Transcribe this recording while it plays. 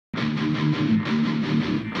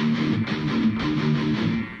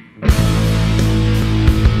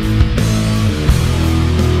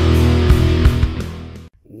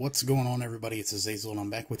What's going on, everybody? It's Azazel, and I'm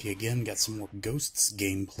back with you again. Got some more Ghosts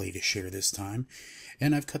gameplay to share this time.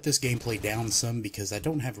 And I've cut this gameplay down some because I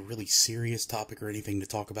don't have a really serious topic or anything to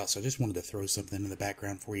talk about, so I just wanted to throw something in the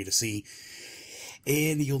background for you to see.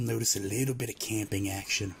 And you'll notice a little bit of camping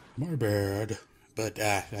action. My bad. But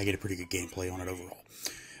I get a pretty good gameplay on it overall.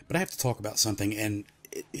 But I have to talk about something, and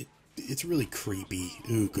it's really creepy.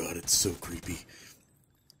 Oh god, it's so creepy.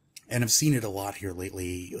 And I've seen it a lot here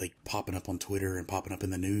lately, like popping up on Twitter and popping up in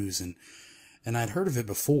the news, and I'd heard of it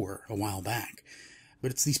before, a while back. But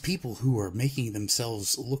it's these people who are making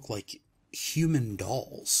themselves look like human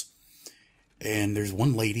dolls. And there's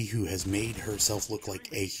one lady who has made herself look like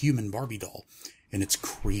a human Barbie doll. And it's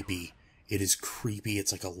creepy. It is creepy.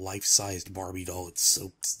 It's like a life-sized Barbie doll. It's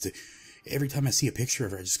so... Every time I see a picture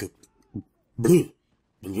of her, I just go... Bleh,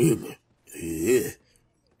 bleh, bleh.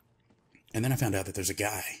 And then I found out that there's a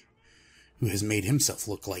guy who has made himself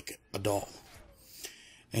look like a doll.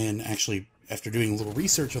 And actually, after doing a little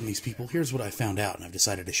research on these people, here's what I found out, and I've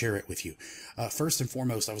decided to share it with you. First and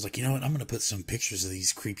foremost, I was like, you know what, I'm going to put some pictures of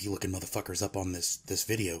these creepy-looking motherfuckers up on this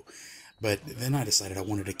video. But then I decided I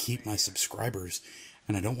wanted to keep my subscribers,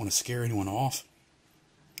 and I don't want to scare anyone off,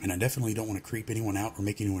 and I definitely don't want to creep anyone out or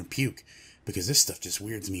make anyone puke, because this stuff just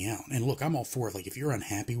weirds me out. And look, I'm all for it. Like, if you're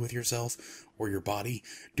unhappy with yourself or your body,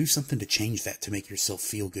 do something to change that to make yourself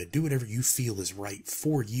feel good. Do whatever you feel is right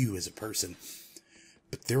for you as a person.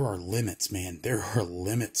 But there are limits, man. There are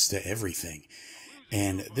limits to everything.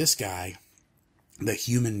 And this guy, the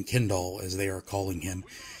human Ken doll, as they are calling him,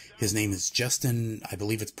 his name is Justin, I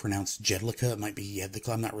believe it's pronounced Jedlicka. It might be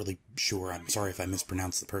Jedlicka. I'm not really sure. I'm sorry if I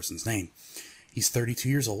mispronounced the person's name. He's 32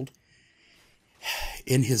 years old.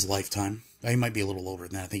 In his lifetime, he might be a little older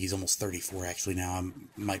than that. I think he's almost 34 actually now. I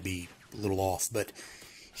might be a little off, but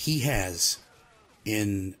he has,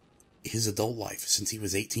 in his adult life, since he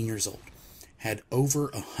was 18 years old, had over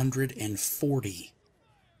 140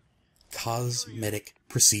 cosmetic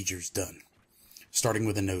procedures done, starting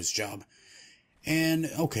with a nose job. And,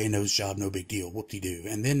 okay, nose job, no big deal, whoop-de-doo.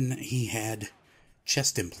 And then he had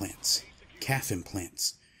chest implants, calf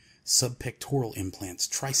implants, subpectoral implants,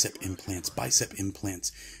 tricep implants, bicep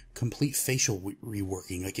implants, complete facial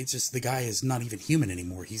reworking. Like, it's just, the guy is not even human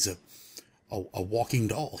anymore. He's a walking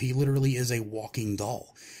doll. He literally is a walking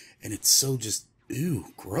doll. And it's so just,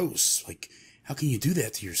 ew, gross. Like, how can you do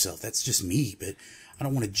that to yourself? That's just me, but I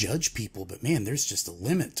don't want to judge people, but man, there's just a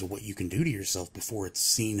limit to what you can do to yourself before it's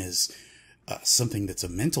seen as something that's a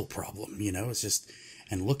mental problem, you know? It's just,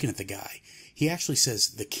 and looking at the guy, he actually says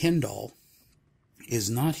the Ken doll is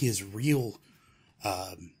not his real,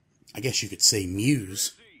 I guess you could say,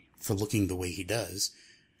 muse for looking the way he does.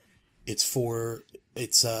 It's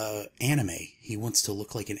anime. He wants to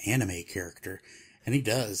look like an anime character, and he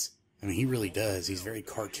does. I mean, he really does. He's very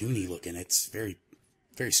cartoony looking. It's very,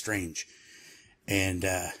 very strange. And,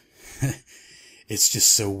 it's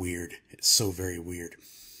just so weird. It's so very weird.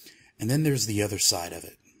 And then there's the other side of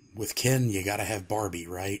it. With Ken, you gotta have Barbie,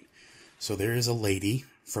 right? So there is a lady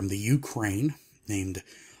from the Ukraine named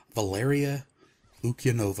Valeria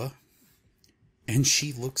Ukyanova, and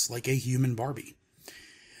she looks like a human Barbie.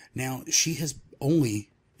 Now, she has only,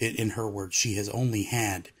 in her words, she has only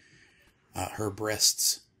had her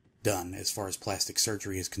breasts done as far as plastic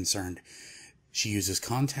surgery is concerned. She uses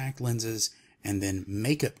contact lenses and then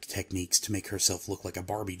makeup techniques to make herself look like a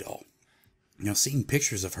Barbie doll. Now, seeing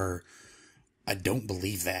pictures of her, I don't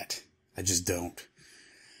believe that. I just don't.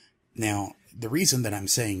 Now, the reason that I'm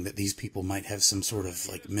saying that these people might have some sort of,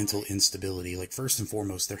 like, mental instability, like, first and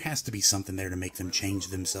foremost, there has to be something there to make them change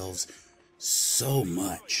themselves so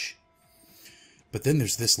much. But then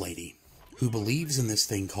there's this lady who believes in this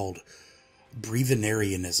thing called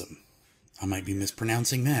breatharianism. I might be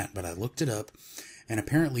mispronouncing that, but I looked it up, and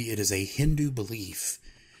apparently it is a Hindu belief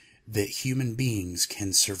that human beings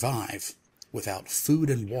can survive without food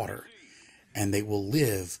and water, and they will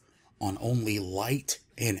live on only light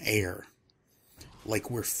and air.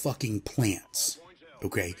 Like we're fucking plants.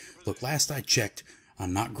 Okay, look, last I checked,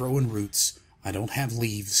 I'm not growing roots, I don't have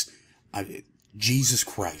leaves, Jesus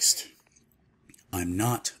Christ, I'm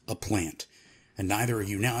not a plant, and neither are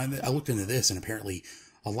you. Now, I looked into this, and apparently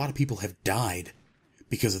a lot of people have died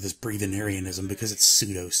because of this breatharianism, because it's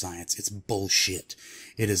pseudoscience. It's bullshit.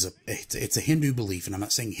 It's a Hindu belief, and I'm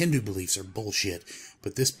not saying Hindu beliefs are bullshit,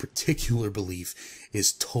 but this particular belief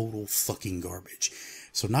is total fucking garbage.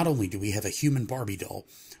 So not only do we have a human Barbie doll,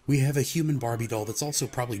 we have a human Barbie doll that's also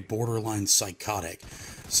probably borderline psychotic.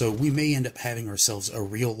 So we may end up having ourselves a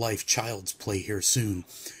real-life Child's Play here soon,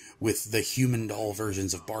 with the human doll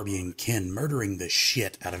versions of Barbie and Ken murdering the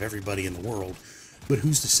shit out of everybody in the world. But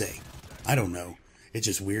who's to say? I don't know. It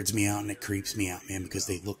just weirds me out and it creeps me out, man, because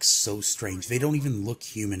they look so strange. They don't even look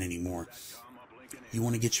human anymore. You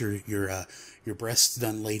want to get your breasts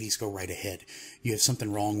done, ladies, go right ahead. You have something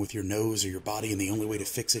wrong with your nose or your body, and the only way to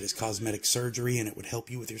fix it is cosmetic surgery, and it would help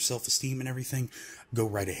you with your self-esteem and everything, go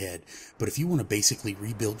right ahead. But if you want to basically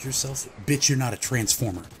rebuild yourself, bitch, you're not a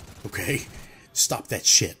transformer, okay? Stop that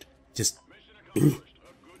shit. Just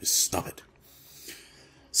stop it.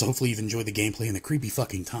 So hopefully you've enjoyed the gameplay and the creepy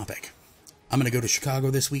fucking topic. I'm going to go to Chicago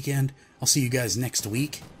this weekend. I'll see you guys next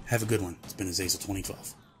week. Have a good one. It's been Azazel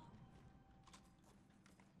 2012.